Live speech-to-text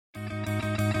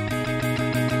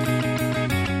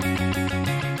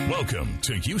Welcome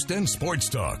to Houston Sports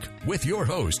Talk with your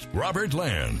host, Robert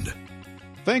Land.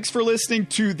 Thanks for listening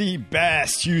to the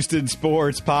best Houston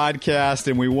sports podcast,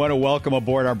 and we want to welcome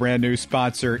aboard our brand new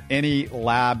sponsor, Any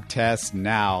Lab Test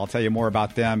Now. I'll tell you more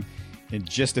about them in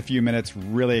just a few minutes.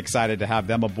 Really excited to have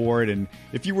them aboard. And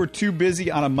if you were too busy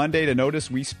on a Monday to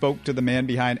notice, we spoke to the man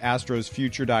behind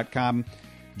AstrosFuture.com,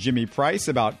 Jimmy Price,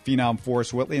 about Phenom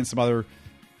Forrest Whitley and some other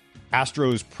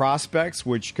Astros prospects,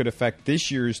 which could affect this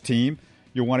year's team.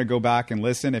 You'll want to go back and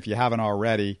listen if you haven't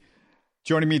already.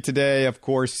 Joining me today, of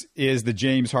course, is the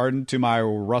James Harden to my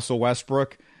Russell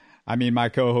Westbrook. I mean, my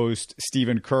co-host,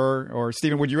 Stephen Kerr. Or,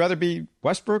 Stephen, would you rather be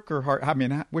Westbrook or Harden? I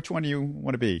mean, which one do you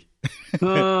want to be?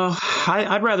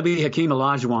 I'd rather be Hakeem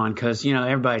Olajuwon because, you know,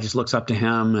 everybody just looks up to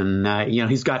him. And, you know,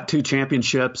 he's got 2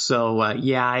 championships. So,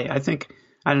 I think,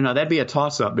 I don't know, that'd be a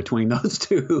toss-up between those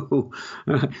two.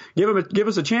 Give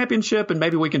us a championship and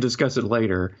maybe we can discuss it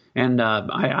later. And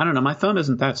I don't know, my thumb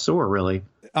isn't that sore, really.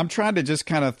 I'm trying to just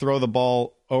kind of throw the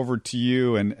ball over to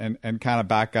you and kind of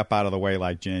back up out of the way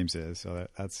like James is. So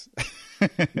that's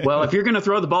Well, if you're going to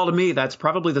throw the ball to me, that's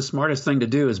probably the smartest thing to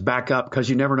do is back up because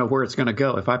you never know where it's going to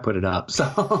go if I put it up. So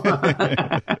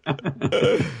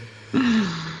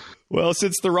Well,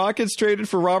 since the Rockets traded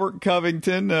for Robert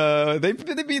Covington,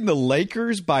 they've beaten the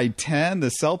Lakers by 10, the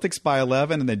Celtics by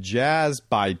 11, and the Jazz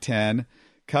by 10.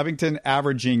 Covington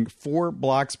averaging 4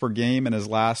 blocks per game in his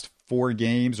last 4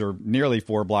 games, or nearly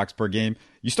 4 blocks per game.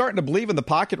 You starting to believe in the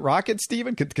pocket Rockets,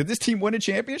 Stephen? Could this team win a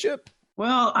championship?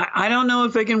 Well, I don't know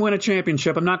if they can win a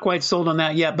championship. I'm not quite sold on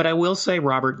that yet, but I will say,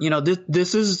 Robert, you know,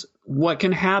 this is what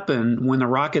can happen when the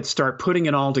Rockets start putting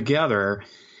it all together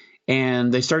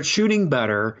and they start shooting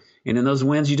better. And in those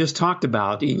wins you just talked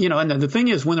about, you know, and the thing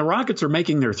is, when the Rockets are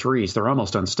making their threes, they're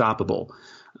almost unstoppable.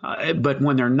 But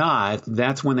when they're not,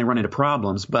 that's when they run into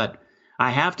problems. But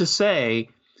I have to say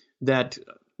that,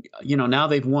 you know, now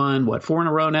they've won, 4 in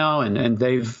a row now, and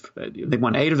they've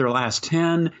won 8 of their last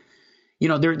 10. You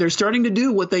know, they're starting to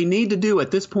do what they need to do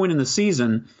at this point in the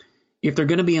season if they're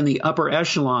going to be in the upper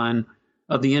echelon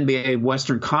of the NBA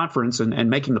Western Conference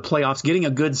and making the playoffs, getting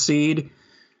a good seed,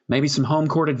 maybe some home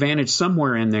court advantage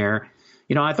somewhere in there.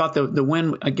 You know, I thought the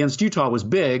win against Utah was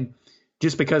big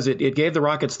just because it gave the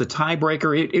Rockets the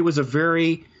tiebreaker. It was a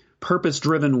very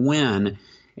purpose-driven win.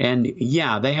 And,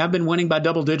 yeah, they have been winning by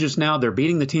double digits now. They're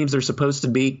beating the teams they're supposed to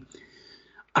beat.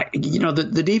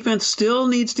 The defense still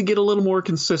needs to get a little more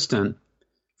consistent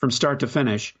from start to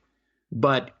finish.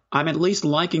 But I'm at least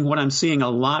liking what I'm seeing a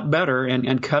lot better.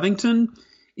 And Covington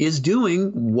is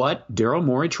doing what Daryl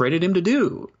Morey traded him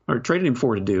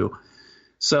for to do.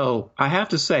 So I have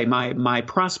to say my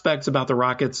prospects about the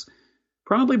Rockets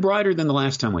probably brighter than the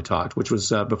last time we talked, which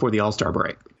was before the All-Star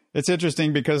break. It's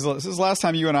interesting because this is the last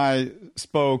time you and I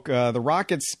spoke. The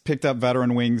Rockets picked up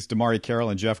veteran wings DeMarre Carroll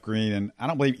and Jeff Green, and I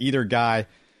don't believe either guy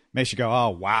makes you go, oh,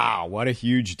 wow, what a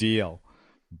huge deal.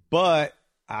 But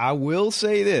I will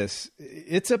say this.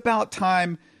 It's about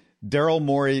time Daryl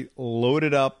Morey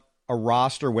loaded up a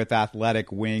roster with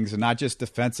athletic wings and not just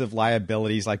defensive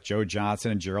liabilities like Joe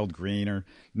Johnson and Gerald Green or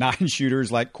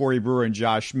non-shooters like Corey Brewer and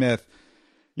Josh Smith.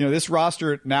 You know, this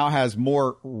roster now has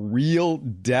more real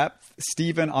depth,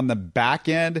 Stephen, on the back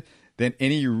end than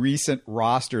any recent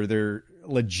roster. They're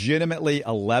legitimately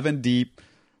 11 deep,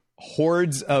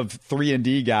 hordes of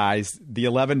 3-and-D guys. The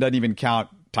 11 doesn't even count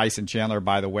Tyson Chandler,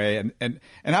 by the way. And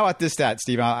how about this stat,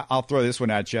 Stephen? I'll throw this one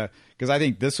at you because I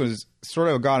think this was sort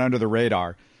of gone under the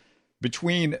radar.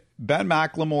 Between Ben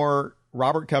McLemore,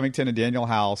 Robert Covington, and Daniel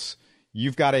House,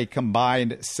 you've got a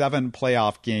combined 7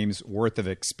 playoff games worth of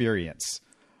experience.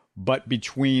 But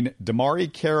between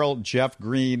DeMarre Carroll, Jeff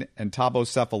Green, and Thabo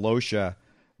Sefolosha,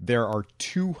 there are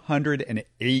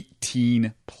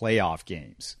 218 playoff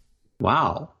games.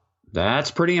 Wow. That's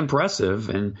pretty impressive.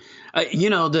 And,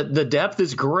 the depth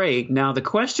is great. Now, the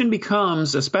question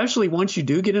becomes, especially once you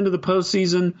do get into the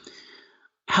postseason,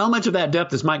 how much of that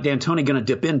depth is Mike D'Antoni going to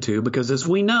dip into? Because as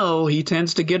we know, he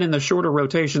tends to get in the shorter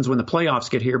rotations when the playoffs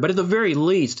get here. But at the very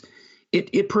least,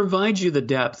 it provides you the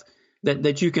depth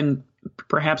that you can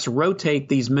perhaps rotate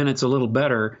these minutes a little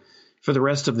better for the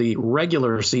rest of the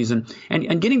regular season.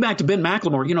 And getting back to Ben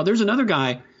McLemore, there's another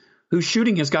guy whose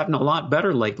shooting has gotten a lot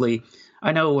better lately.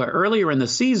 I know earlier in the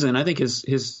season, I think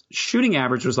his shooting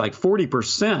average was like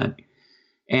 40%.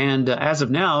 And as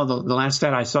of now, the last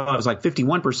stat I saw was like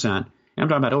 51%. I'm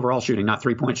talking about overall shooting, not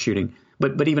three-point shooting.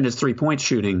 But even his three-point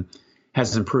shooting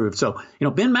has improved. So,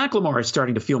 Ben McLemore is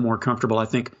starting to feel more comfortable, I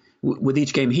think, with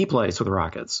each game he plays for the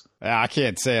Rockets. I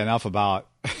can't say enough about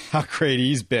how great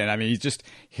he's been. I mean, he's just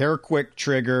hair-quick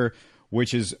trigger,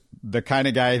 which is the kind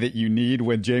of guy that you need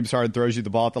when James Harden throws you the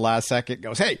ball at the last second.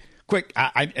 Goes, hey, quick,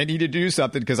 I need to do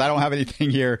something because I don't have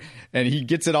anything here. And he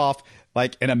gets it off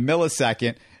like in a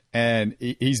millisecond, and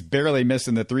he's barely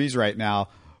missing the threes right now.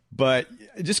 But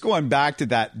just going back to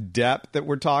that depth that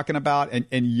we're talking about,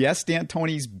 and yes,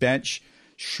 D'Antoni's bench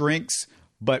shrinks,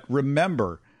 but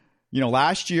remember,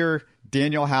 last year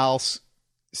Daniel House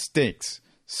stinks.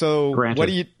 So what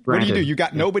do you do? You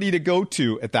got nobody to go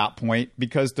to at that point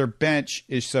because their bench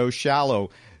is so shallow.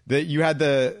 That you had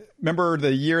remember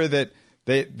the year that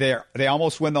they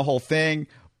almost win the whole thing,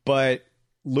 but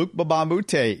Luke Mbah a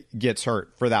Moute gets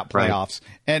hurt for that playoffs.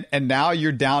 Right. And now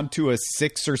you're down to a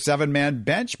 6 or 7 man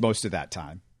bench most of that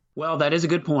time. Well, that is a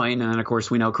good point. And of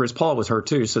course, we know Chris Paul was hurt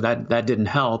too, so that didn't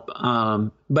help.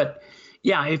 But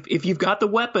yeah, if you've got the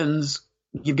weapons,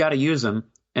 you've got to use them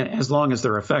as long as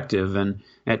they're effective. And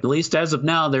at least as of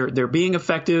now, they're being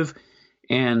effective.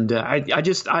 And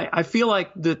I feel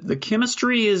like the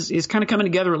chemistry is kind of coming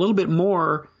together a little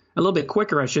bit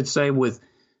quicker, I should say, with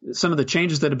some of the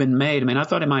changes that have been made. I mean, I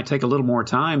thought it might take a little more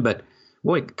time, but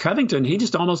boy, Covington, he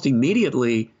just almost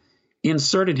immediately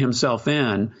inserted himself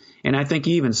in. And I think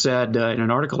he even said in an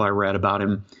article I read about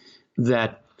him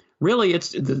that really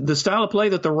it's the style of play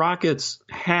that the Rockets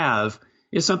have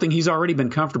is something he's already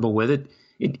been comfortable with.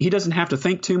 He doesn't have to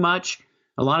think too much.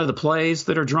 A lot of the plays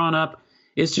that are drawn up,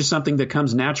 it's just something that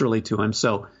comes naturally to him.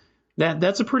 So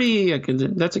that's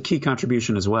a key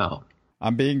contribution as well.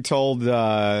 I'm being told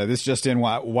this just in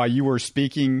while you were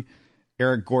speaking,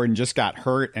 Eric Gordon just got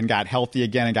hurt and got healthy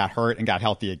again and got hurt and got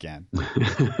healthy again.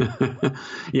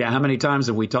 Yeah, how many times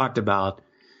have we talked about,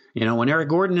 when Eric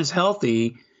Gordon is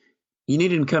healthy, you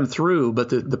need him to come through, but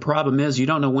the problem is you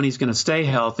don't know when he's going to stay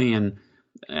healthy, and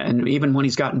even when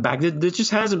he's gotten back. This just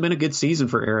hasn't been a good season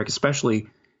for Eric, especially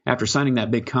after signing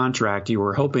that big contract. You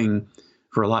were hoping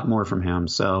for a lot more from him.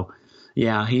 So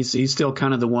yeah, he's still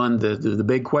kind of the one, the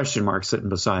big question mark sitting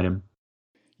beside him.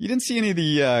 You didn't see any of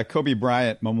the Kobe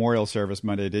Bryant memorial service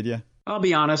Monday, did you? I'll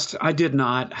be honest, I did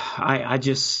not. I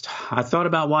thought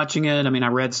about watching it. I mean, I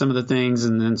read some of the things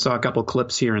and then saw a couple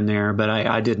clips here and there, but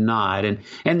I did not. And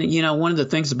one of the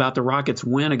things about the Rockets'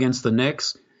 win against the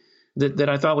Knicks that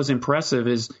I thought was impressive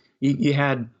is you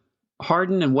had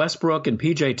Harden and Westbrook and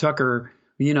PJ Tucker,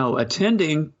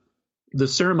 attending the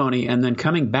ceremony and then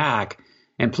coming back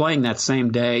and playing that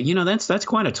same day. That's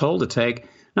quite a toll to take,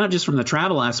 not just from the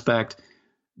travel aspect,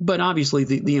 but obviously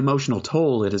the emotional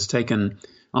toll it has taken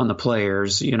on the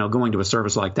players, going to a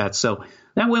service like that. So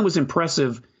that win was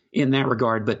impressive in that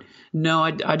regard. But no,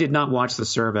 I did not watch the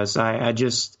service. I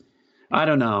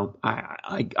don't know.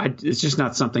 It's just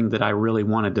not something that I really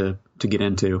wanted to get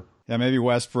into. Yeah, maybe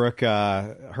Westbrook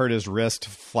hurt his wrist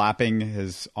flapping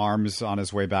his arms on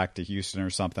his way back to Houston or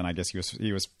something. I guess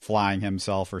he was flying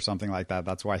himself or something like that.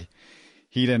 That's why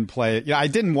he didn't play. Yeah, I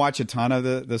didn't watch a ton of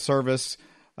the service,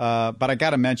 but I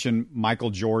got to mention Michael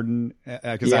Jordan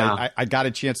because I got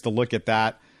a chance to look at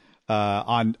that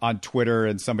on Twitter,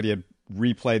 and somebody had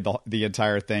replayed the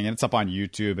entire thing, and it's up on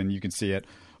YouTube, and you can see it.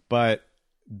 But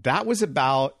that was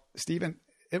about, Stephen,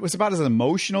 it was about as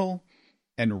emotional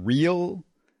and real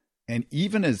and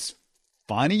even as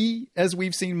funny as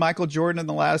we've seen Michael Jordan in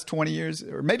the last 20 years,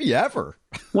 or maybe ever.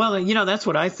 Well, that's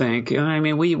what I think. I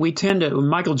mean, we tend to,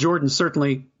 Michael Jordan's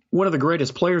certainly one of the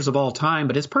greatest players of all time,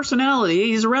 but his personality,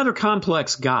 he's a rather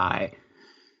complex guy.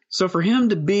 So for him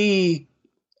to be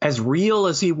as real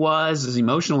as he was, as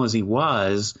emotional as he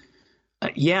was,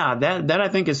 that I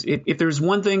think is, if there's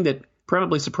one thing that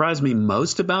probably surprised me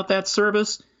most about that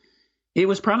service, it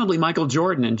was probably Michael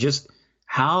Jordan and just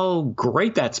how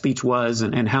great that speech was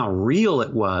and how real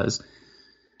it was.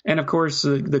 And of course,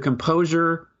 the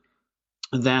composure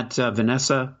that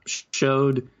Vanessa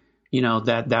showed,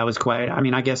 that was quite, I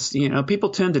mean, I guess, people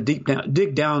tend to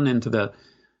dig down into the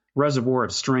reservoir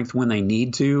of strength when they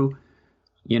need to.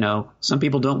 Some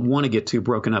people don't want to get too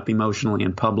broken up emotionally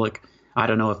in public. I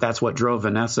don't know if that's what drove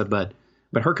Vanessa, but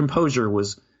her composure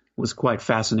was quite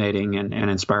fascinating and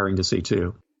inspiring to see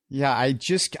too. Yeah,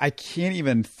 I can't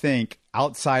even think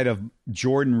outside of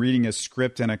Jordan reading a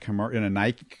script in a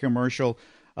Nike commercial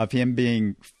of him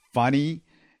being funny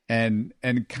and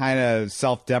kind of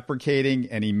self-deprecating,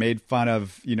 and he made fun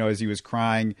of, as he was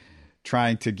crying,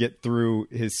 trying to get through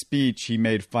his speech, he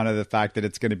made fun of the fact that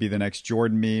it's going to be the next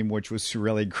Jordan meme, which was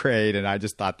really great. And I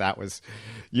just thought that was,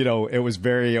 it was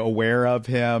very aware of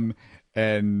him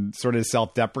and sort of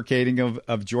self-deprecating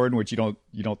of Jordan, which you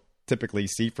don't typically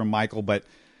see from Michael. But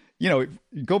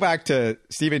go back to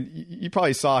Stephen, you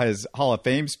probably saw his Hall of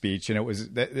Fame speech, and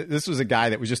this was a guy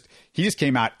that he just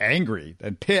came out angry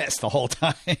and pissed the whole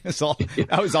time.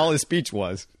 That was all his speech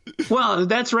was. Well,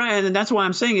 that's right, and that's why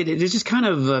I'm saying it's just kind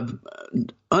of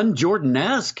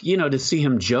un-Jordan-esque, to see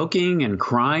him joking and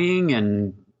crying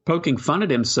and poking fun at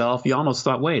himself. You almost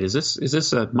thought, wait, is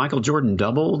this a Michael Jordan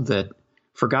double that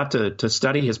forgot to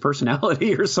study his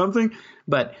personality or something?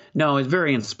 But no, it's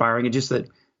very inspiring. It's just that,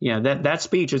 that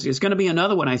speech is going to be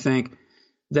another one, I think,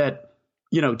 that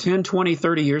 10, 20,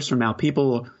 30 years from now,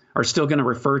 people are still going to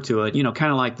refer to it.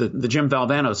 Kind of like the Jim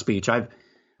Valvano speech. I've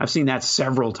seen that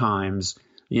several times.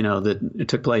 That it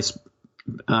took place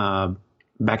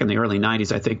back in the early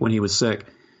 90s, I think, when he was sick.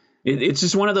 It's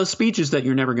just one of those speeches that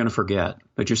you're never going to forget,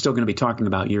 but you're still going to be talking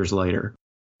about years later.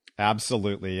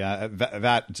 Absolutely.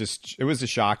 It was a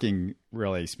shocking,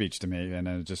 really, speech to me, and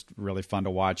it was just really fun to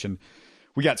watch. And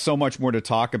we got so much more to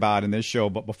talk about in this show,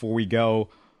 but before we go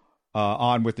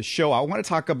on with the show, I want to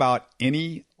talk about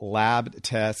Any Lab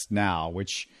Test Now,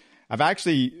 which I've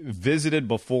actually visited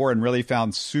before and really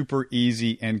found super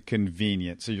easy and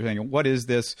convenient. So you're thinking, what is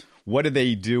this? What do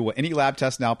they do? Well, Any Lab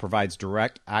Test Now provides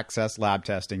direct access lab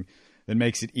testing that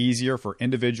makes it easier for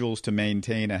individuals to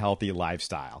maintain a healthy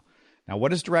lifestyle. Now,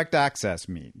 what does direct access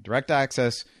mean? Direct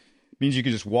access means you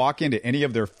can just walk into any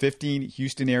of their 15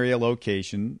 Houston area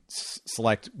locations,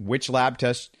 select which lab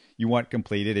test you want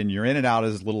completed, and you're in and out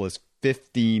as little as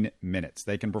 15 minutes.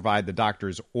 They can provide the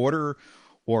doctor's order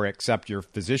or accept your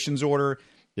physician's order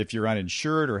if you're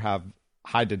uninsured or have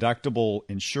high deductible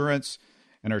insurance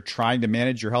and are trying to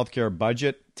manage your healthcare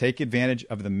budget. Take advantage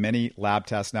of the many Lab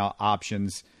Test Now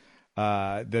options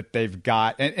that they've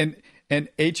got. And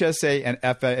HSA and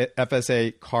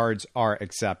FSA cards are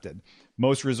accepted.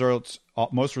 Most results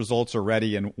are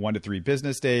ready in 1 to 3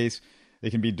 business days.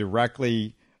 They can be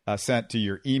directly sent to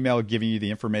your email, giving you the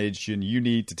information you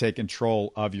need to take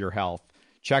control of your health.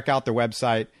 Check out their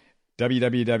website,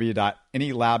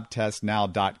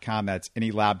 www.anylabtestnow.com. That's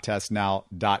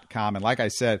anylabtestnow.com. And like I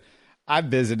said, I've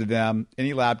visited them.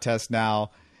 Any Lab Test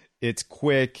Now. It's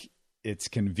quick. It's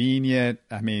convenient.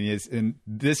 I mean, it's in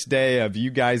this day of you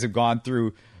guys have gone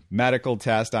through medical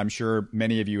tests. I'm sure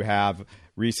many of you have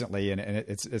recently, and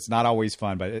it's not always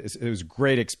fun, but it was a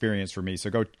great experience for me. So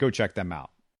go check them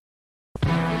out.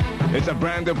 It's a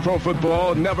brand of pro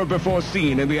football never before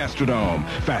seen in the Astrodome.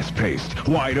 Fast-paced,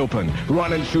 wide open,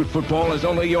 run-and-shoot football as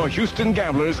only your Houston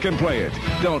Gamblers can play it.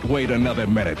 Don't wait another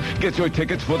minute. Get your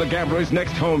tickets for the Gamblers'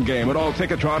 next home game at all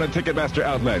Ticketron and Ticketmaster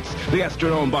outlets, the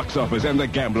Astrodome box office, and the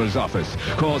Gamblers' office.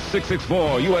 Call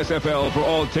 664-USFL for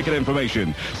all ticket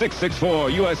information.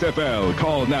 664-USFL.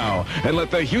 Call now and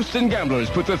let the Houston Gamblers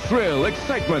put the thrill,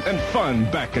 excitement, and fun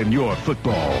back in your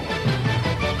football.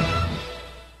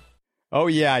 Oh,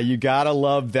 yeah, you got to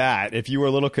love that. If you were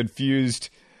a little confused,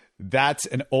 that's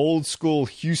an old school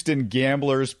Houston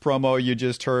Gamblers promo you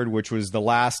just heard, which was the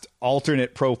last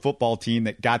alternate pro football team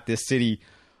that got this city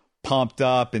pumped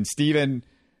up. And Steven,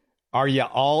 are you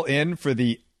all in for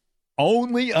the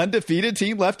only undefeated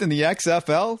team left in the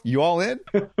XFL? You all in?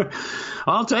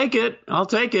 I'll take it.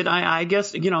 I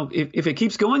guess, if it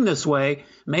keeps going this way,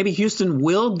 maybe Houston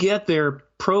will get their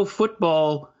pro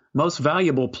football most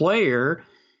valuable player.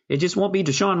 It just won't be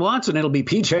Deshaun Watson. It'll be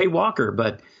P.J. Walker.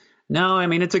 But no, I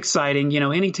mean, it's exciting.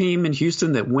 Any team in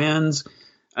Houston that wins,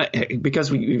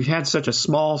 because we've had such a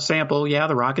small sample. Yeah,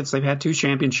 the Rockets, they've had 2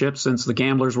 championships since the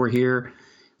Gamblers were here.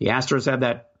 The Astros have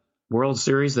that World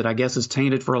Series that I guess is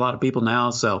tainted for a lot of people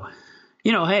now. So,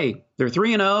 hey, they're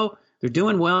 3-0. They're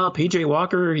doing well. P.J.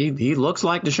 Walker, he looks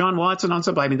like Deshaun Watson on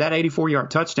something. I mean, that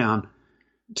 84-yard touchdown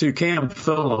to Cam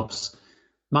Phillips,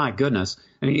 my goodness.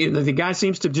 I mean, the guy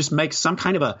seems to just make some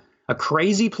kind of a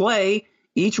crazy play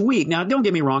each week. Now, don't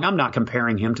get me wrong. I'm not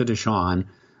comparing him to Deshaun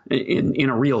in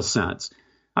a real sense.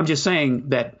 I'm just saying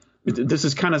that this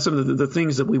is kind of some of the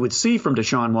things that we would see from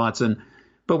Deshaun Watson,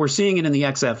 but we're seeing it in the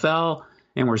XFL,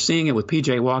 and we're seeing it with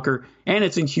P.J. Walker, and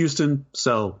it's in Houston,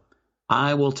 so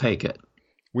I will take it.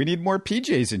 We need more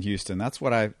PJs in Houston. That's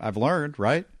what I've learned,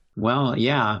 right? Well,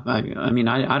 yeah. I mean,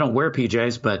 I don't wear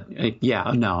PJs, but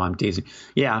I'm teasing.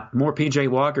 Yeah, more PJ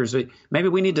Walkers.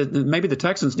 Maybe the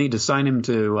Texans need to sign him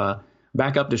to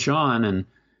back up Deshaun. And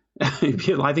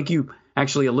I think you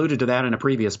actually alluded to that in a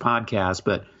previous podcast.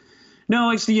 But no,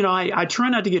 I try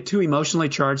not to get too emotionally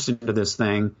charged into this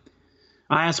thing.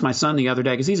 I asked my son the other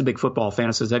day, because he's a big football fan.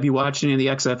 I says, have you watched any of the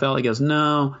XFL? He goes,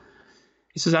 no.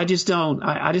 He says, I just don't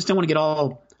want to get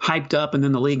all hyped up and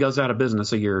then the league goes out of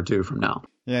business a year or two from now.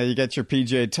 Yeah, you got your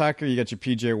PJ Tucker, you got your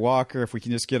PJ Walker. If we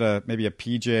can just get maybe a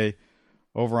PJ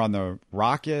over on the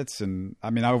Rockets and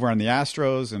over on the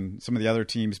Astros and some of the other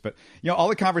teams. But, all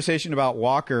the conversation about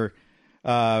Walker,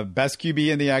 best QB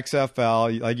in the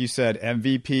XFL, like you said,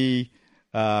 MVP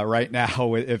right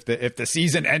now, if the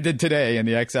season ended today in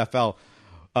the XFL,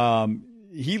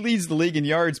 he leads the league in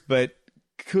yards, but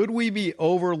could we be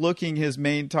overlooking his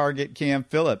main target, Cam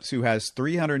Phillips, who has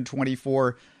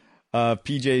 324 of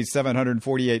PJ's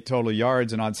 748 total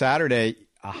yards? And on Saturday,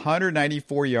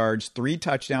 194 yards, 3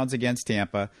 touchdowns against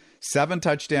Tampa, 7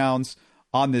 touchdowns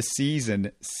on this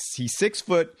season. He's 6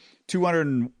 foot,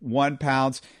 201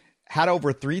 pounds, had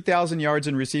over 3,000 yards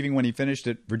in receiving when he finished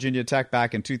at Virginia Tech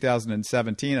back in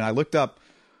 2017. And I looked up,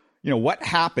 what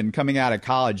happened coming out of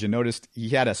college and noticed he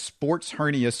had a sports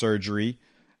hernia surgery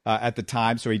at the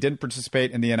time, so he didn't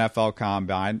participate in the NFL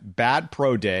Combine. Bad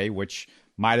pro day, which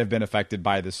might have been affected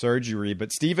by the surgery.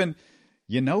 But, Stephen,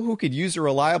 who could use a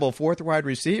reliable fourth wide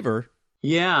receiver?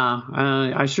 Yeah,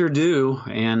 I sure do.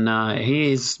 And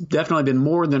he's definitely been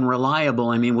more than reliable.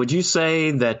 I mean, would you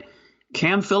say that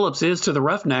Cam Phillips is to the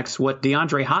Roughnecks what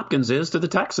DeAndre Hopkins is to the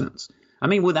Texans? I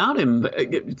mean, without him,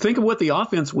 think of what the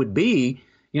offense would be.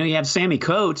 You have Sammy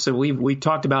Coates, that we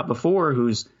talked about before,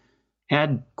 who's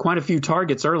had quite a few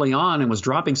targets early on and was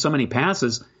dropping so many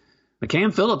passes. But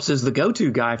Cam Phillips is the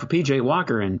go-to guy for P.J.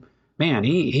 Walker. And, man,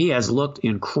 he has looked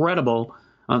incredible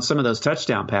on some of those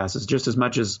touchdown passes, just as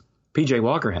much as P.J.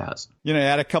 Walker has. He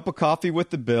had a cup of coffee with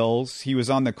the Bills. He was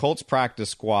on the Colts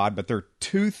practice squad. But there are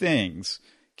 2 things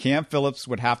Cam Phillips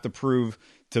would have to prove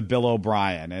to Bill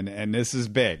O'Brien. And this is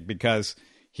big because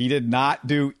he did not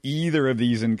do either of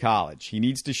these in college. He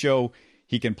needs to show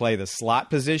he can play the slot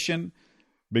position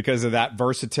because of that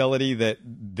versatility that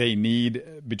they need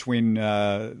between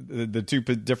the 2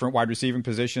 different wide receiving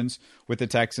positions with the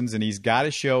Texans. And he's got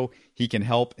to show he can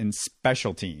help in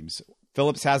special teams.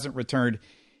 Phillips hasn't returned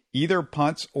either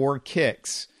punts or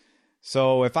kicks.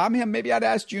 So if I'm him, maybe I'd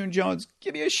ask June Jones,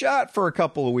 give me a shot for a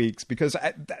couple of weeks, because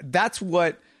that's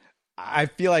what I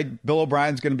feel like Bill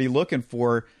O'Brien's going to be looking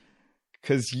for.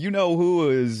 Because who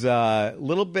is he's got a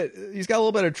little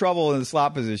bit of trouble in the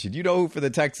slot position. Who for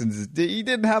the Texans, he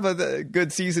didn't have a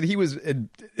good season. He was in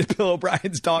Bill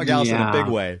O'Brien's doghouse in a big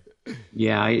way.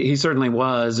 Yeah, he certainly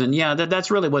was. And yeah,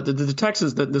 that's really what the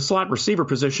Texans, the slot receiver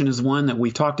position is one that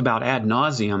we've talked about ad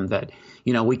nauseum, that,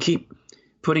 we keep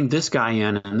putting this guy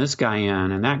in and this guy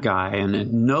in and that guy,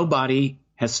 and nobody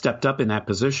has stepped up in that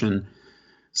position.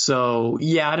 So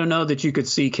yeah, I don't know that you could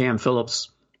see Cam Phillips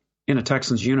in a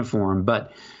Texans uniform.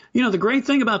 But, the great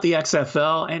thing about the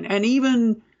XFL and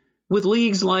even with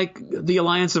leagues like the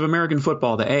Alliance of American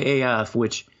Football, the AAF,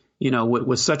 which,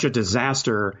 was such a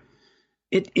disaster,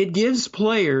 it gives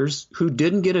players who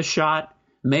didn't get a shot,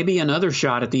 maybe another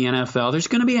shot at the NFL. There's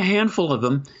going to be a handful of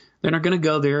them that are going to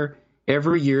go there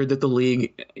every year that the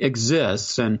league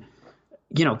exists. And,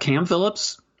 Cam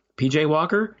Phillips, P.J.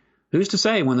 Walker, who's to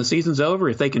say when the season's over,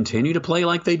 if they continue to play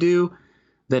like they do,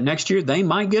 that next year they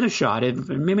might get a shot at,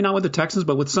 maybe not with the Texans,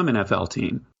 but with some NFL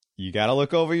team. You got to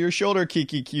look over your shoulder,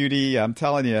 Kiki Cutie. I'm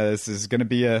telling you, this is going to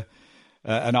be an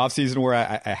offseason where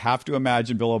I have to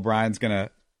imagine Bill O'Brien's going to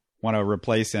want to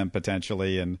replace him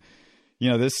potentially. And,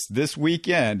 this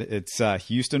weekend, it's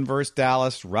Houston versus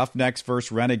Dallas, Roughnecks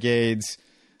versus Renegades.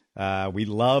 We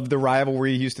love the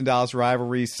rivalry, Houston-Dallas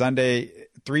rivalry. Sunday,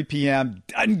 3 p.m.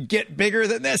 Doesn't get bigger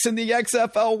than this in the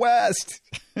XFL West.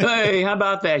 Hey, how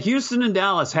about that? Houston and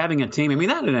Dallas having a team. I mean,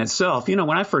 that in itself, when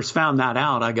I first found that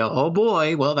out, I go, oh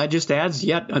boy, well, that just adds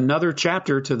yet another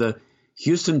chapter to the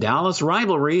Houston-Dallas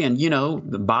rivalry. And,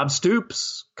 Bob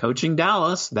Stoops coaching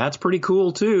Dallas, that's pretty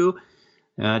cool too.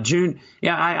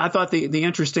 I thought the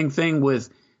interesting thing with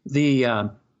the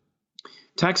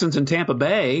Texans and Tampa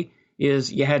Bay is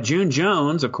you had June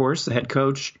Jones, of course, the head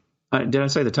coach. Did I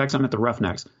say the Texans? I meant the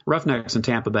Roughnecks. Roughnecks in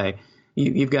Tampa Bay.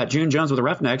 You've got June Jones with the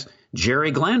Roughnecks,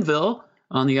 Jerry Glanville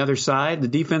on the other side, the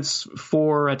defense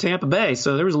for Tampa Bay.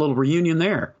 So there was a little reunion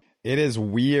there. It is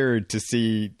weird to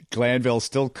see Glanville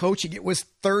still coaching. It was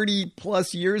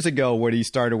 30-plus years ago when he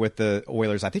started with the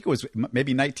Oilers. I think it was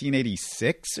maybe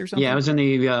 1986 or something. Yeah, it was in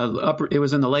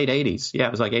the late 80s. Yeah,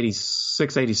 it was like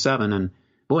 86, 87. And,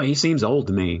 boy, he seems old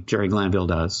to me, Jerry Glanville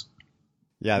does.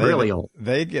 Yeah, really old.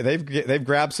 They've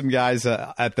grabbed some guys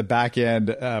at the back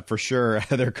end for sure.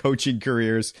 Their coaching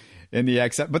careers in the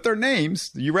XFL, but their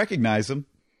names, you recognize them.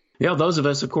 Yeah, those of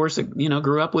us, of course,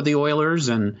 grew up with the Oilers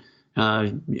and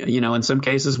in some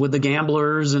cases with the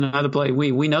Gamblers and other play.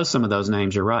 We know some of those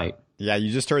names. You're right. Yeah,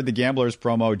 you just heard the Gamblers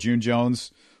promo. June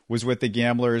Jones was with the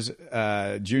Gamblers.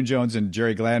 June Jones and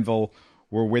Jerry Glanville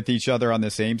were with each other on the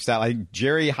same staff. I think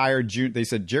Jerry hired June. They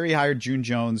said Jerry hired June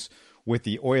Jones with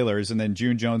the Oilers, and then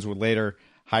June Jones would later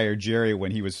hire Jerry when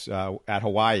he was at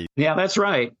Hawaii. Yeah, that's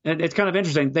right. It's kind of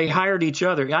interesting. They hired each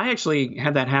other. I actually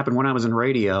had that happen when I was in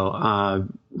radio.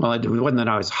 Well, it wasn't that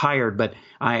I was hired, but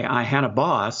I had a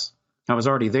boss. I was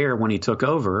already there when he took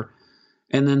over.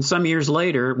 And then some years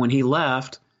later, when he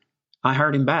left, I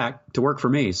hired him back to work for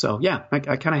me. So, yeah, I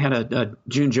kind of had a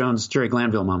June Jones, Jerry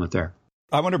Glanville moment there.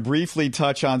 I want to briefly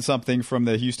touch on something from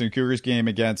the Houston Cougars game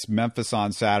against Memphis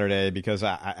on Saturday, because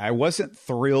I wasn't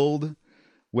thrilled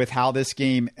with how this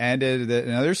game ended.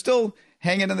 Now, they're still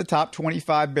hanging in the top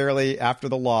 25 barely after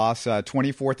the loss,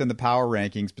 24th in the power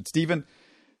rankings. But, Stephen,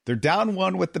 they're down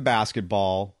 1 with the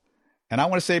basketball, and I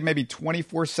want to say maybe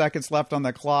 24 seconds left on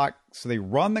the clock. So they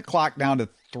run the clock down to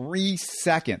 3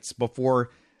 seconds before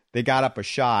they got up a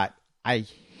shot. I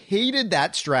hated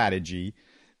that strategy.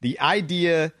 The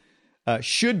idea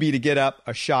should be to get up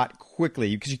a shot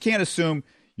quickly, because you can't assume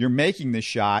you're making the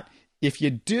shot. If you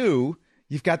do,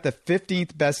 you've got the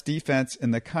 15th best defense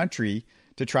in the country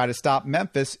to try to stop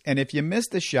Memphis. And if you miss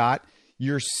the shot,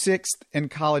 you're 6th in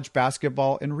college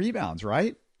basketball in rebounds,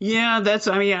 right? Yeah,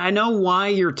 I know why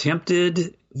you're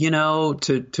tempted,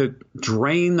 to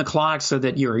drain the clock so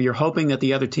that you're hoping that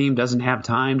the other team doesn't have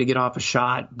time to get off a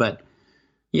shot. But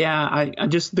yeah, I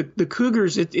just, the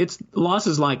Cougars, it's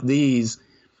losses like these.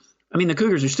 I mean, the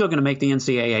Cougars are still going to make the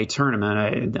NCAA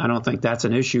tournament. I don't think that's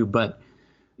an issue, but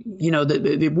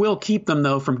it will keep them,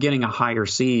 though, from getting a higher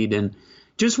seed. And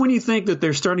just when you think that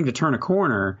they're starting to turn a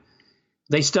corner,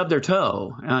 they stub their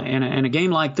toe. And a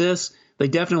game like this, they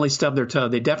definitely stubbed their toe.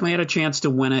 They definitely had a chance to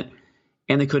win it,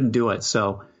 and they couldn't do it.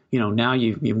 So, now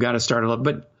you've got to start a little.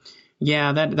 But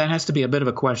yeah, that has to be a bit of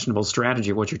a questionable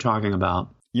strategy, what you're talking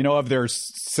about. Of their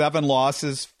 7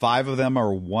 losses, 5 of them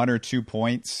are 1 or 2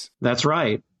 points. That's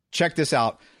right. Check this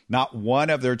out. Not one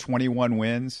of their 21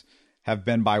 wins have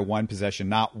been by 1 possession.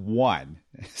 Not one.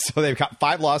 So they've got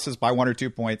 5 losses by 1 or 2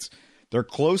 points. Their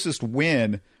closest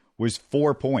win was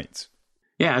 4 points.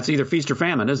 Yeah, it's either feast or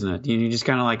famine, isn't it? You just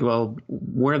kind of like, well,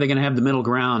 where are they going to have the middle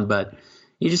ground? But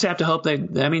you just have to hope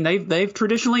they've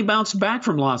traditionally bounced back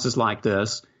from losses like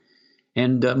this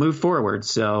and moved forward.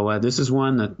 So this is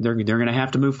one that they're going to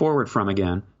have to move forward from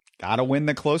again. Got to win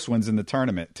the close ones in the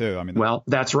tournament, too. Well,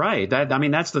 that's right.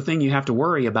 That's the thing you have to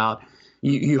worry about.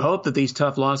 You hope that these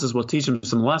tough losses will teach them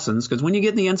some lessons, because when you get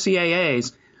in the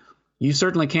NCAAs, you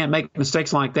certainly can't make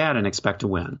mistakes like that and expect to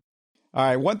win. All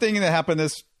right. One thing that happened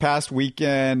this past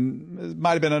weekend, it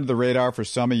might have been under the radar for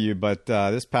some of you, but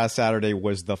this past Saturday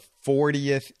was the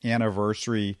 40th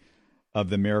anniversary of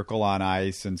the Miracle on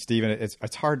Ice. And, Stephen,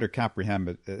 it's hard to comprehend,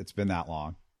 but it's been that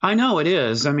long. I know it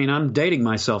is. I'm dating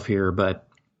myself here, but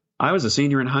I was a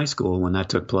senior in high school when that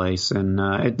took place, and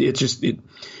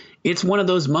it's one of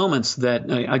those moments that,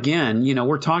 again,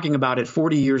 we're talking about it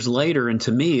 40 years later, and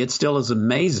to me, it's still as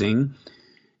amazing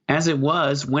as it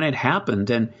was when it happened.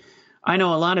 And I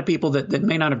know a lot of people that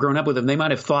may not have grown up with them. They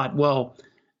might have thought, well,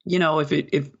 if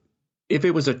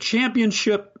it was a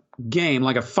championship game,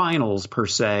 like a finals per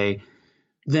se,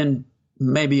 then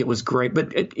maybe it was great.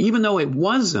 But even though it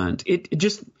wasn't, it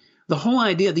just. The whole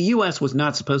idea, the U.S. was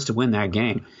not supposed to win that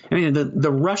game.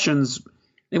 The Russians,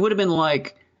 it would have been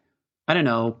like, I don't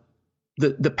know,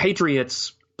 the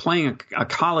Patriots playing a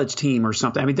college team or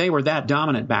something. They were that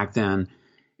dominant back then,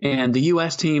 and the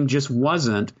U.S. team just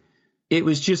wasn't. It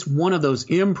was just one of those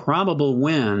improbable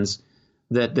wins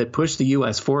that pushed the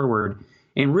U.S. forward.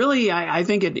 And really, I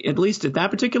think at least at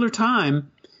that particular time,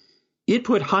 it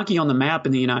put hockey on the map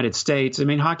in the United States.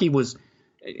 Hockey was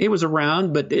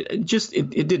around, but it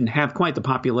didn't have quite the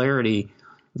popularity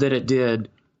that it did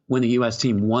when the U.S.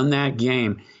 team won that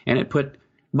game. And it put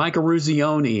Mike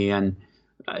Eruzione and,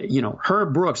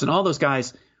 Herb Brooks and all those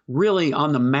guys really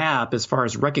on the map as far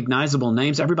as recognizable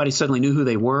names. Everybody suddenly knew who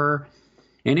they were.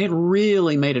 And it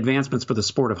really made advancements for the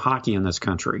sport of hockey in this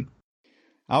country.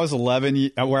 I was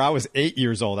 8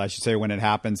 years old, I should say, when it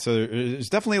happened. So it's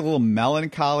definitely a little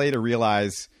melancholy to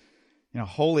realize,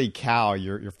 holy cow,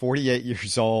 you're 48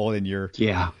 years old and you're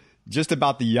just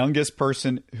about the youngest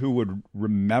person who would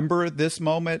remember this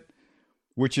moment,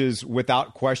 which is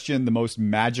without question the most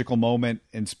magical moment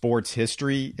in sports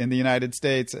history in the United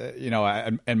States.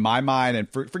 In my mind, and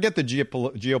forget the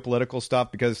geopolitical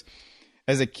stuff, because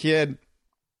as a kid,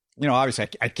 obviously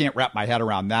I can't wrap my head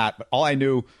around that. But all I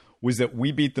knew was that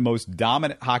we beat the most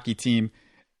dominant hockey team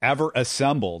ever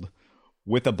assembled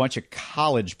with a bunch of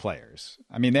college players.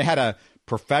 They had a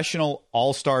professional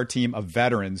all-star team of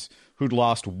veterans who'd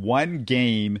lost 1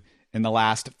 game in the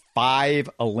last 5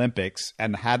 Olympics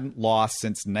and hadn't lost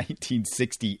since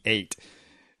 1968.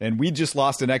 And we just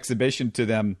lost an exhibition to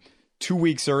them 2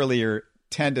 weeks earlier,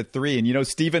 10-3. And,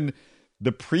 Stephen,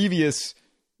 the previous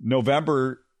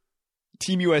November,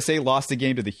 Team USA lost a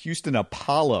game to the Houston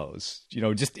Apollos,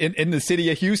 just in the city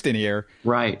of Houston here.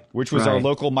 Right. Which was our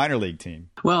local minor league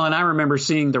team. Well, and I remember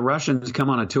seeing the Russians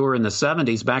come on a tour in the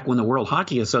 70s, back when the World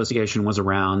Hockey Association was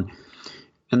around.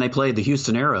 and they played the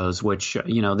Houston Aeros, which, the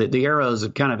Aeros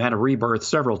have kind of had a rebirth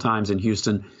several times in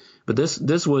Houston. But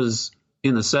this was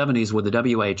in the 70s with the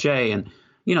WHA. And,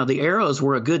 the Aeros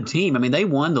were a good team. I mean, they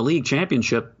won the league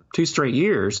championship 2 straight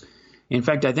years. In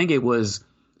fact, I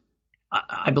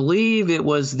believe it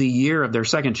was the year of their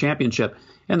second championship,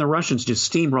 and the Russians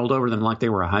just steamrolled over them like they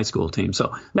were a high school team.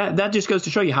 So that just goes to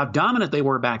show you how dominant they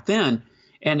were back then.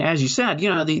 And as you said,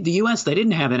 the U.S., they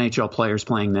didn't have NHL players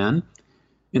playing then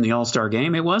in the All-Star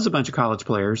game. It was a bunch of college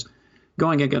players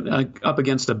going up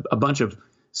against a bunch of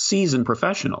seasoned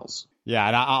professionals. Yeah,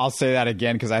 and I'll say that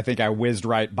again because I think I whizzed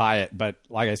right by it. But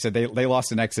like I said, they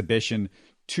lost an exhibition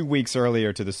 2 weeks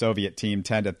earlier to the Soviet team,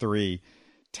 10-3.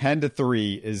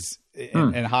 10-3 is,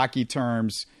 in hockey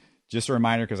terms, just a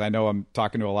reminder, because I know I'm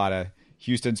talking to a lot of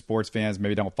Houston sports fans,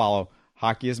 maybe don't follow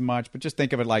hockey as much, but just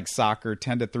think of it like soccer,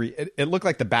 10-3. It looked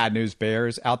like the Bad News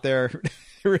Bears out there.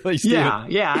 Really, Steve.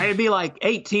 Yeah. It'd be like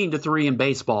 18-3 in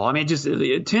baseball. I mean, just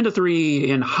 10-3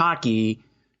 in hockey,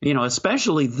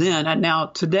 especially then. And now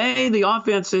today, the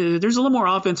offense, there's a little more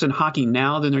offense in hockey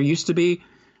now than there used to be.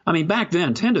 I mean, back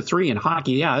then, 10-3 in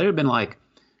hockey, yeah, it would have been like,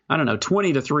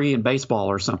 20-3 in baseball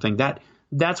or something.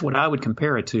 That's what I would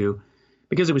compare it to,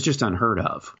 because it was just unheard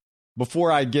of.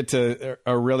 Before I get to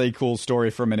a really cool story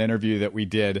from an interview that we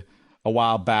did a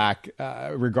while back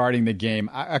regarding the game,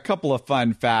 a couple of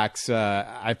fun facts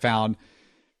I found.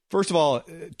 First of all,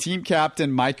 team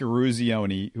captain Mike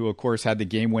Eruzione, who of course had the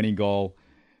game-winning goal,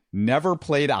 never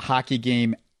played a hockey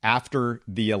game after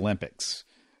the Olympics.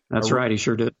 That's right, he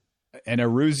sure did. And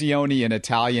Eruzione in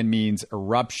Italian means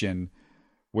eruption,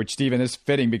 which, Stephen, is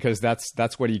fitting because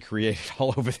that's what he created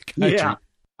all over the country. Yeah.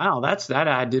 Wow, that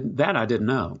I didn't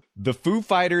know. The Foo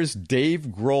Fighters' Dave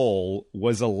Grohl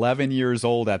was 11 years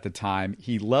old at the time.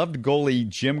 He loved goalie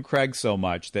Jim Craig so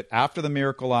much that after the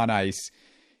Miracle on Ice,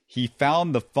 he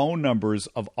found the phone numbers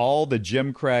of all the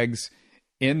Jim Craigs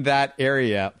in that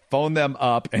area, phoned them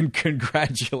up, and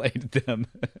congratulated them.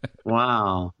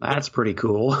 Wow, that's pretty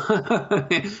cool.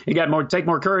 You got take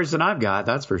more courage than I've got,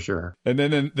 that's for sure. And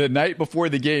then the night before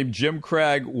the game, Jim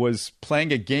Craig was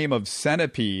playing a game of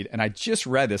Centipede, and I just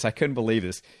read this. I couldn't believe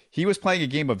this. He was playing a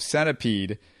game of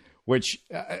Centipede, which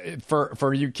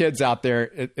for you kids out there,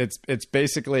 it's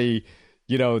basically,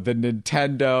 the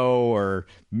Nintendo or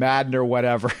Madden or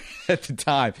whatever at the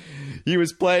time. He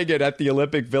was playing it at the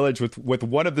Olympic Village with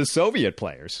one of the Soviet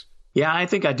players. Yeah, I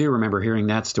think I do remember hearing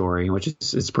that story, which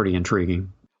is pretty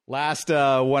intriguing. Last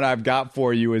one I've got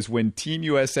for you is when Team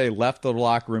USA left the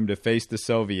locker room to face the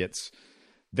Soviets,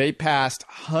 they passed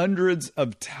hundreds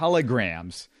of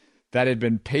telegrams that had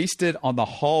been pasted on the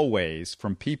hallways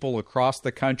from people across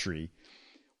the country.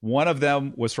 One of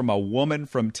them was from a woman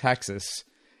from Texas,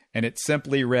 and it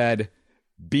simply read,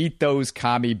 "Beat those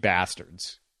commie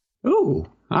bastards." Ooh,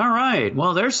 all right.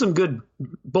 Well, there's some good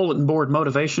bulletin board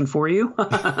motivation for you.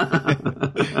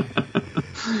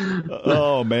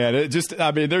 Oh, man.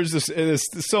 There's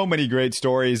so many great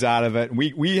stories out of it.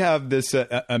 We have this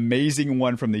amazing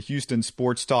one from the Houston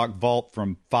Sports Talk vault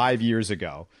from 5 years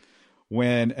ago,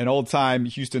 when an old-time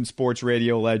Houston sports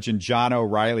radio legend, John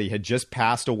O'Reilly, had just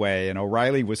passed away. And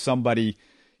O'Reilly was somebody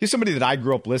that I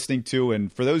grew up listening to.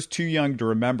 And for those too young to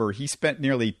remember, he spent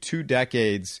nearly 2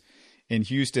 decades in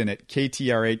Houston at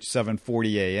KTRH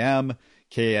 740 AM,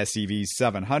 KSEV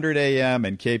 700 AM,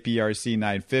 and KPRC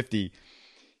 950.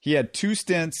 He had 2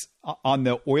 stints on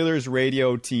the Oilers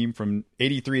radio team from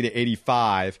 83 to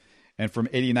 85 and from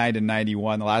 89 to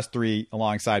 91, the last 3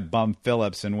 alongside Bum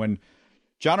Phillips. And when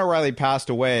John O'Reilly passed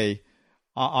away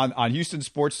on Houston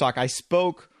Sports Talk, I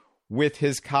spoke with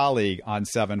his colleague on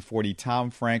 740, Tom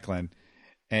Franklin.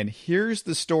 And here's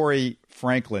the story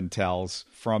Franklin tells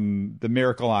from the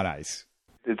Miracle on Ice.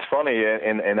 It's funny,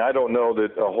 and I don't know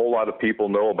that a whole lot of people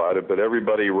know about it, but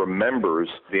everybody remembers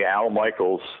the Al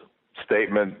Michaels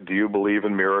statement, "Do you believe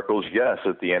in miracles?" Yes,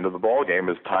 at the end of the ball game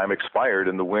as time expired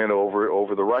in the win over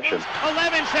the Russians.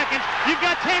 11 seconds. You've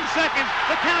got 10 seconds.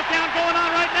 The countdown going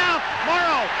on right now.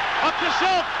 Morrow up to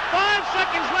Schultz. 5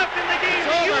 seconds left in the game.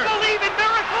 Do you believe in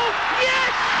miracles?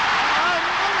 Yes!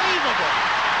 Unbelievable.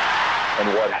 And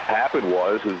what happened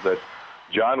is that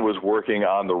John was working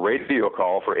on the radio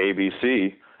call for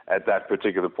ABC at that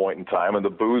particular point in time, and the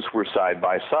booths were side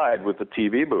by side with the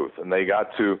TV booth, and they got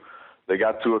to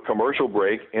a commercial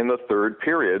break in the third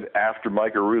period after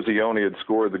Mike Eruzione had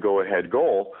scored the go-ahead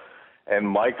goal, and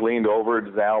Mike leaned over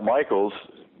to Al Michaels,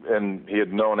 and he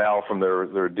had known Al from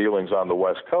their dealings on the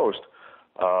West Coast,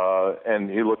 and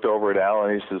he looked over at Al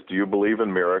and he says, "Do you believe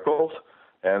in miracles?"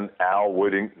 And Al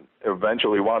would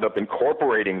eventually wound up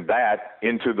incorporating that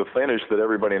into the finish that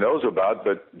everybody knows about,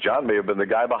 but John may have been the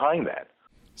guy behind that.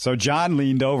 So John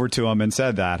leaned over to him and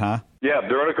said that, huh? Yeah,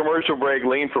 during a commercial break,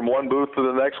 leaned from one booth to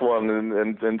the next one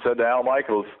and said to Al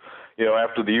Michaels,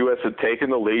 after the U.S. had taken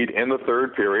the lead in the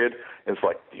third period, it's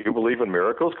like, do you believe in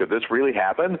miracles? Could this really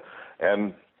happen?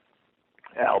 And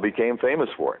Al became famous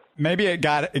for it. Maybe it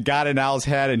got in Al's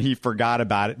head and he forgot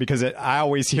about it, because I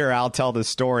always hear Al tell this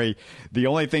story. The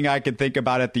only thing I could think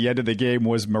about at the end of the game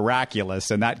was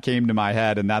miraculous, and that came to my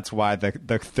head, and that's why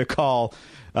the call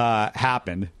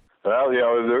happened. Well,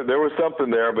 there was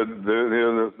something there, but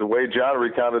the way John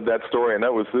recounted that story, and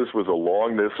this was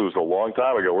a long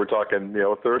time ago. We're talking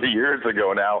 30 years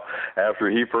ago now.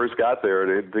 After he first got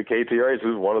there to KTRA, this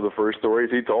was one of the first stories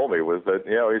he told me, was that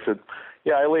he said,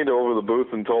 yeah, I leaned over the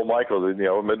booth and told Michael that,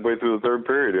 midway through the third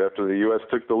period, after the U.S.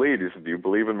 took the lead, he said, do you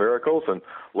believe in miracles? And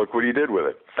look what he did with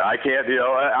it. I can't,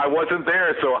 I wasn't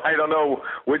there, so I don't know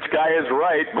which guy is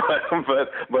right,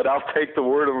 but I'll take the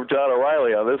word of John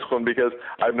O'Reilly on this one, because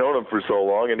I've known him for so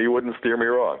long, and he wouldn't steer me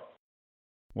wrong.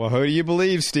 Well, who do you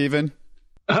believe, Stephen?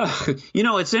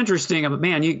 It's interesting.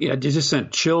 Man, you just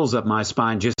sent chills up my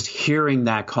spine just hearing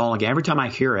that call again. Every time I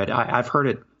hear it, I've heard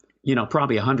it,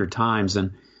 probably 100 times,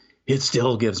 and it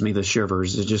still gives me the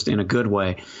shivers, just in a good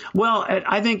way. Well,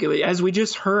 I think, as we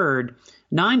just heard,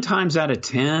 9 times out of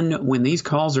 10, when these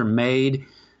calls are made,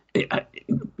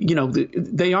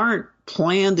 they aren't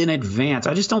planned in advance.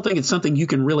 I just don't think it's something you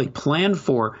can really plan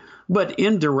for. But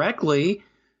indirectly,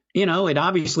 it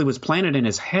obviously was planted in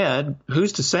his head.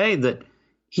 Who's to say that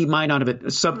he might not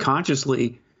have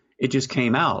subconsciously, it just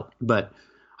came out. But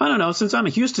I don't know. Since I'm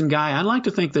a Houston guy, I'd like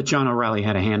to think that John O'Reilly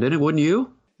had a hand in it, wouldn't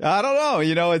you? I don't know.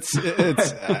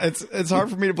 It's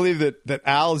hard for me to believe that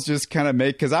Al's just kind of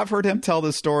because I've heard him tell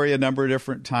this story a number of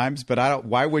different times, but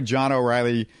why would John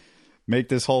O'Reilly make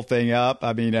this whole thing up?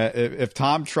 I mean, if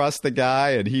Tom trusts the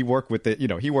guy and he worked with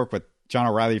he worked with John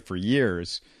O'Reilly for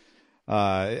years,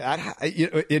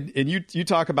 and you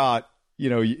talk about,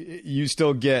 you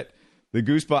still get the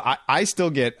goosebumps. I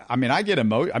still get, I get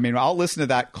emotion. I'll listen to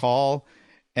that call.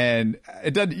 And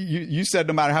it doesn't. You said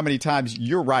no matter how many times,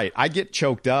 you're right. I get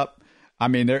choked up. I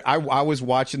was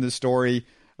watching the story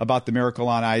about the Miracle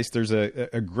on Ice. There's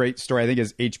a great story. I think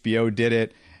it's HBO did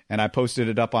it, and I posted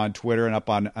it up on Twitter and up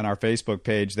on our Facebook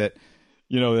page. That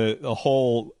the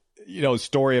whole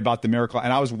story about the Miracle.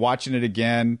 And I was watching it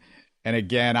again and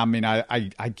again.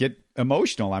 I get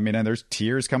emotional. And there's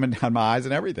tears coming down my eyes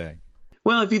and everything.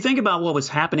 Well, if you think about what was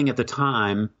happening at the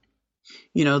time.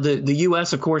 The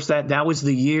U.S., of course, that was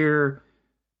the year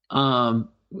that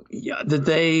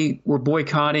they were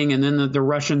boycotting. And then the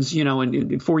Russians,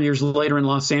 and 4 years later in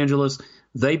Los Angeles,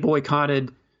 they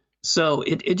boycotted. So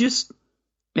it's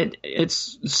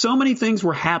so many things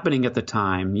were happening at the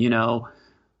time,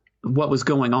 what was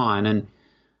going on. And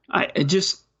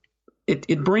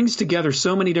it brings together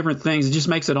so many different things. It just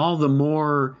makes it all the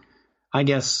more, I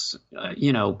guess,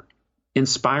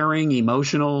 inspiring,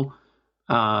 emotional.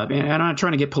 And I'm not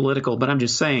trying to get political, but I'm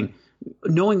just saying,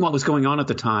 knowing what was going on at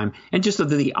the time and just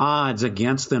the odds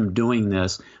against them doing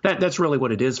this, that's really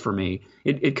what it is for me.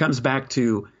 It comes back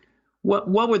to what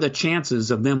were the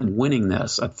chances of them winning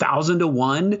this? 1,000 to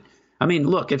 1?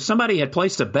 Look, if somebody had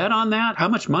placed a bet on that, how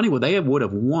much money would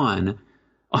have won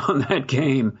on that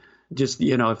game? Just,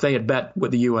 if they had bet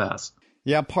with the U.S.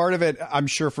 Yeah, part of it, I'm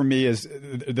sure for me, is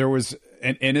there was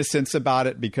an innocence about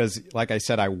it because, like I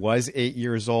said, I was 8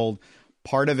 years old.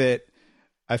 Part of it,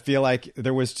 I feel like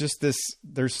there was just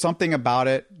there's something about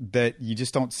it that you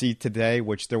just don't see today,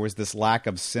 which there was this lack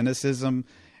of cynicism,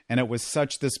 and it was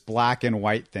such this black and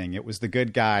white thing. It was the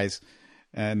good guys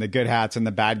and the good hats and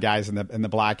the bad guys and the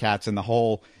black hats and the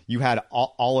whole, you had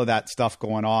all of that stuff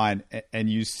going on, and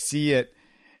you see it,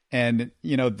 and,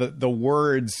 the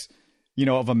words,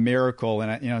 of a miracle.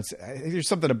 And, there's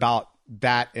something about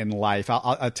that in life.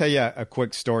 I'll tell you a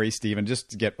quick story, Stephen, just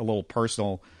to get a little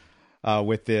personal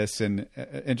with this. And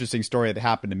an interesting story that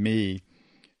happened to me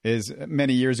is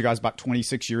many years ago. I was about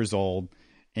 26 years old,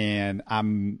 and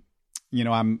I'm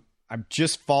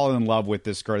just fallen in love with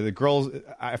this girl. The girl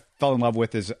I fell in love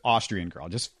with is Austrian girl.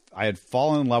 I had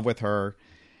fallen in love with her,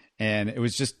 and it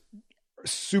was just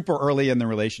super early in the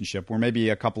relationship. We're maybe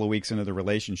a couple of weeks into the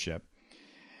relationship,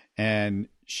 and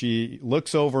she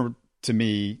looks over to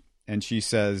me and she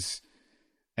says,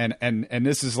 and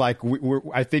this is like,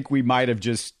 I think we might have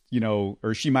just,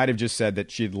 or she might have just said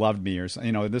that she'd loved me, or,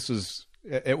 this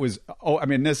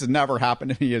has never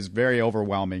happened to me. It's very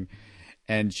overwhelming.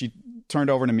 And she turned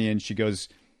over to me and she goes,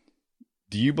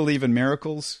 "Do you believe in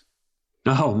miracles?"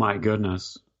 Oh my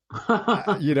goodness.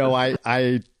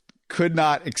 I could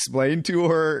not explain to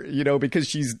her, because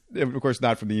she's, of course,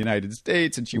 not from the United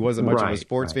States, and she wasn't much of a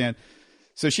sports fan.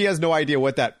 So she has no idea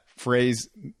what that phrase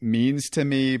means to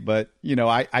me. But,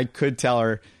 I could tell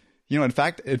her, in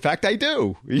fact, I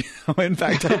do. In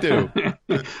fact, I do.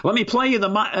 Let me play you the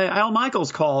Al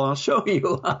Michaels call. I'll show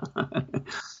you.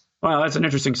 Well, that's an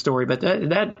interesting story, but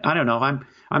that I don't know.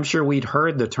 I'm sure we'd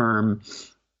heard the term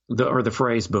or the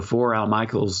phrase before Al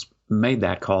Michaels made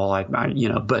that call.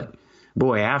 But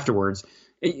boy, afterwards,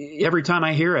 every time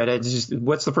I hear it, it's just,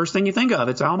 what's the first thing you think of?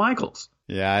 It's Al Michaels.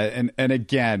 Yeah, and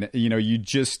again,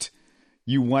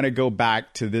 you want to go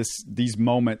back to these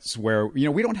moments where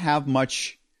we don't have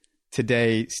much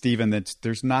today, Stephen.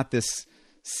 There's not this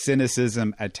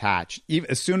cynicism attached.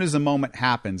 Even as soon as a moment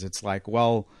happens, it's like,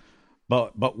 well,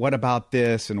 but what about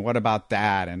this and what about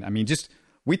that? And I mean,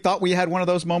 we thought we had one of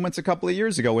those moments a couple of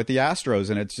years ago with the Astros,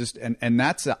 and it's just and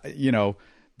that's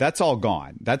that's all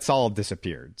gone. That's all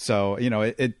disappeared. So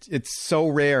it's so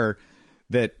rare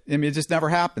that it just never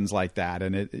happens like that.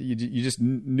 And you just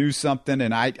knew something,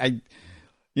 and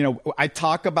I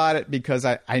talk about it because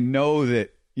I know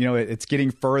that it's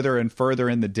getting further and further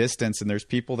in the distance, and there's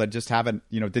people that just haven't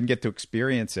didn't get to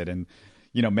experience it. And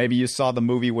maybe you saw the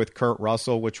movie with Kurt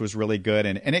Russell, which was really good,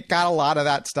 and it got a lot of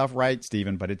that stuff right,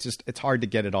 Stephen, but it's hard to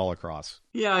get it all across.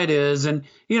 Yeah, it is. And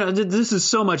this is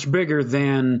so much bigger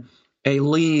than a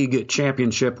league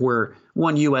championship where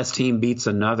one U.S. team beats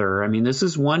another. I mean, this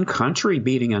is one country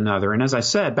beating another. And as I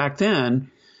said, back then,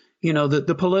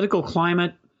 the political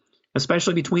climate,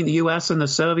 especially between the U.S. and the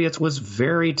Soviets, was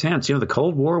very tense. The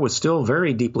Cold War was still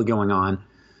very deeply going on.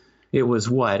 It was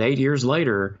 8 years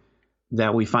later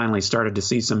that we finally started to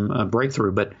see some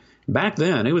breakthrough. But back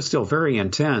then, it was still very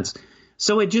intense.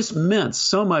 So it just meant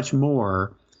so much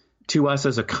more to us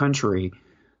as a country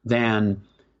than,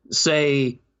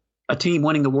 say, a team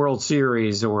winning the World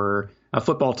Series or a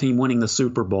football team winning the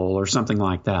Super Bowl or something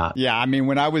like that. Yeah, I mean,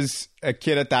 when I was a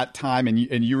kid at that time, and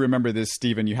you remember this,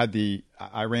 Stephen, you had the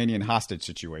Iranian hostage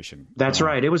situation. That's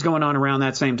right. It was going on around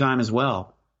that same time as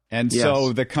well. And yes.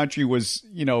 So the country was,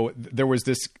 there was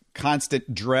this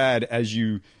constant dread as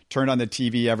you turned on the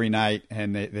TV every night,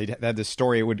 and they had this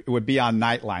story. It would be on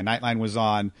Nightline. Nightline was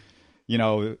on,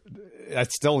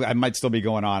 it might still be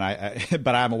going on.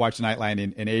 But I haven't watched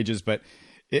Nightline in ages. But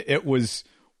it was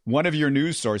one of your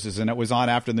news sources, and it was on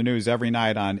after the news every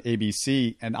night on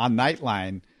ABC. And on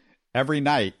Nightline, every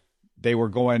night they were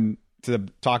going to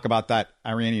talk about that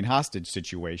Iranian hostage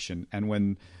situation. And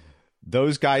when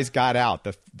those guys got out,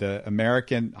 the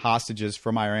American hostages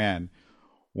from Iran,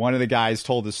 one of the guys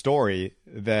told the story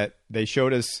that they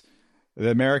showed us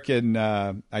the American,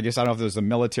 I guess, I don't know if it was the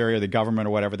military or the government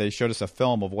or whatever, they showed us a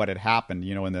film of what had happened,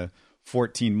 in the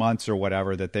 14 months or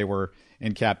whatever that they were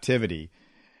in captivity.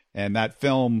 And that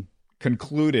film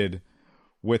concluded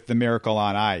with the Miracle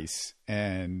on Ice.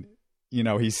 And,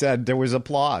 he said there was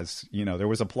applause, and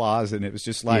it was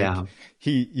just like,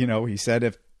 he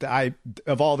said,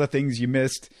 of all the things you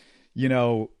missed,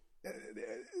 that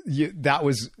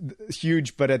was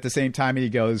huge. But at the same time, he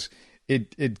goes,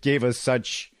 it gave them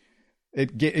such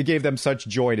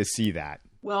joy to see that.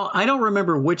 Well, I don't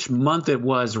remember which month it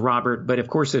was, Robert, but of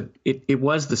course it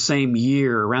was the same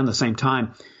year, around the same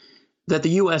time, that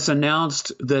the U.S.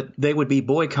 announced that they would be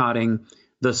boycotting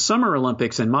the Summer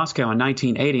Olympics in Moscow in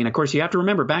 1980. And of course, you have to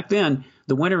remember back then,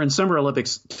 the Winter and Summer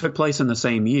Olympics took place in the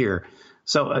same year.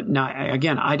 So now,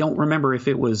 again, I don't remember if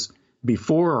it was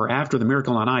before or after the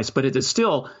Miracle on Ice, but it is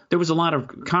still, there was a lot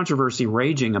of controversy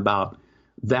raging about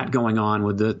that going on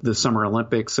with the Summer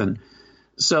Olympics. And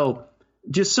so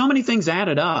just so many things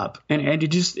added up, and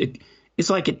it's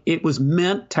like it was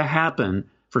meant to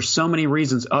happen for so many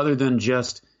reasons other than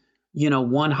just,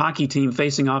 one hockey team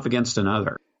facing off against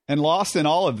another. And lost in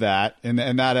all of that, and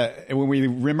that when we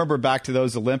remember back to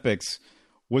those Olympics,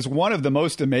 was one of the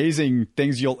most amazing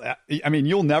things you'll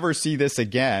never see this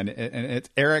again. And it's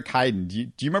Eric Heiden. Do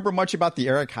you remember much about the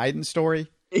Eric Heiden story?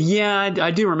 Yeah,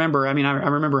 I do remember. I mean, I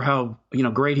remember how,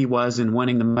 great he was in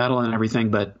winning the medal and everything,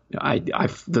 but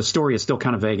the story is still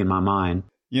kind of vague in my mind.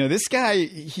 This guy,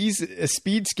 he's a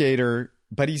speed skater,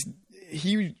 but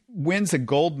he wins a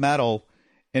gold medal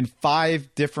in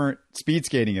 5 different speed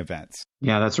skating events.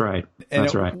 Yeah, that's right.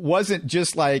 It wasn't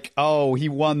just like, he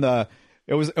won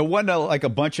it wasn't like a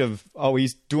bunch of,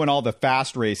 he's doing all the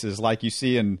fast races like you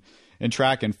see in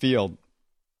track and field.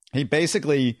 He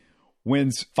basically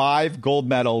wins 5 gold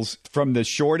medals from the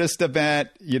shortest event,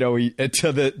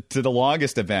 to the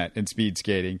longest event in speed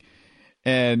skating.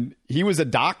 And he was a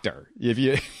doctor. If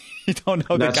you don't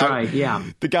know, that's right. Yeah,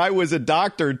 the guy was a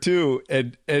doctor too,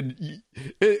 and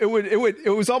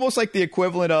it was almost like the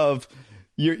equivalent of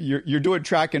you're doing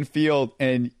track and field,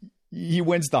 and he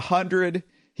wins the 100.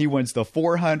 He wins the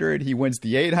 400. He wins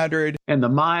the 800. And the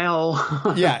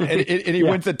mile. Yeah, and he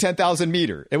wins the 10,000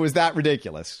 meter. It was that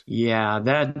ridiculous. Yeah,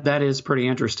 that is pretty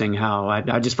interesting how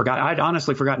I just forgot. I'd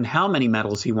honestly forgotten how many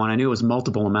medals he won. I knew it was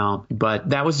multiple amount. But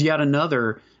that was yet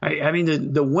another. I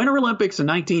mean, the Winter Olympics in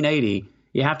 1980,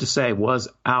 you have to say, was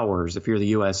ours if you're the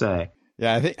USA.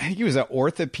 Yeah, I think he was an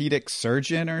orthopedic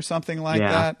surgeon or something like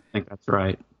that. I think that's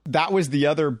right. That was the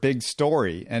other big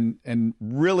story. And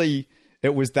really,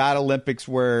 it was that Olympics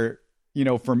where, you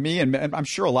know, for me, and I'm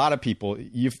sure a lot of people,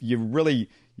 you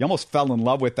almost fell in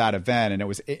love with that event. And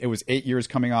it was 8 years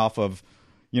coming off of,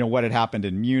 you know, what had happened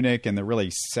in Munich and the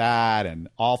really sad and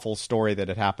awful story that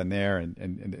had happened there.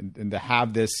 And to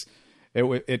have this,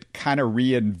 it kind of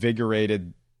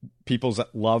reinvigorated people's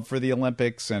love for the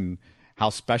Olympics and how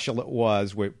special it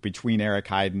was between Eric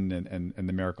Heiden and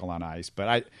the Miracle on Ice.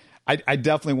 But I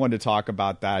definitely wanted to talk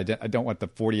about that. I don't want the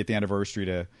 40th anniversary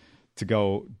to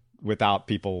go without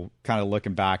people kind of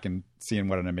looking back and seeing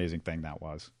what an amazing thing that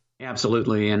was.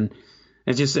 Absolutely. And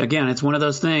it's just, again, it's one of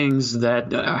those things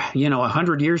that,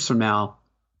 100 years from now,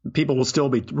 people will still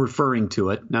be referring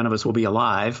to it. None of us will be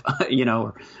alive,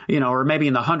 or maybe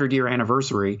in the 100-year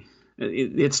anniversary,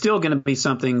 it's still going to be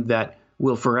something that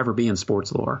will forever be in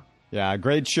sports lore. Yeah,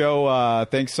 great show.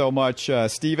 Thanks so much,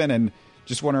 Stephen. And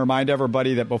just want to remind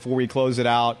everybody that before we close it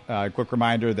out, a quick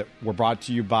reminder that we're brought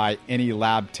to you by Any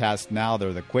Lab Test Now.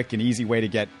 They're the quick and easy way to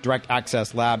get direct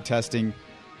access lab testing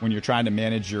when you're trying to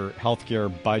manage your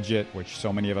healthcare budget, which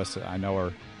so many of us I know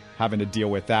are having to deal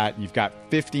with that. You've got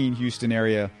 15 Houston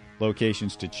area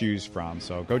locations to choose from.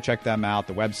 So go check them out.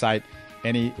 The website,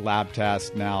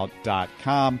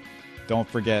 anylabtestnow.com. Don't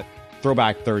forget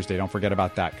Throwback Thursday. Don't forget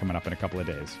about that coming up in a couple of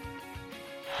days.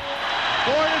 4-3,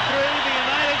 the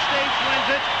United States wins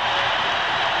it.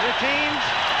 The teams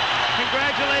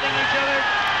congratulating each other.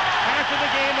 After the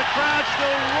game, the crowd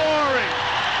still roaring.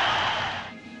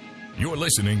 You're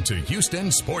listening to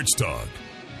Houston Sports Talk.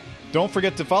 Don't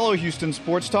forget to follow Houston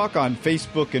Sports Talk on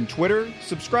Facebook and Twitter.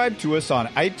 Subscribe to us on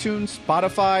iTunes,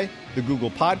 Spotify, the Google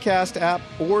Podcast app,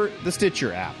 or the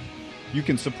Stitcher app. You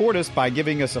can support us by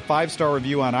giving us a 5-star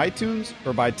review on iTunes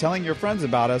or by telling your friends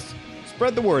about us.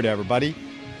 Spread the word, everybody.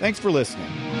 Thanks for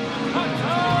listening.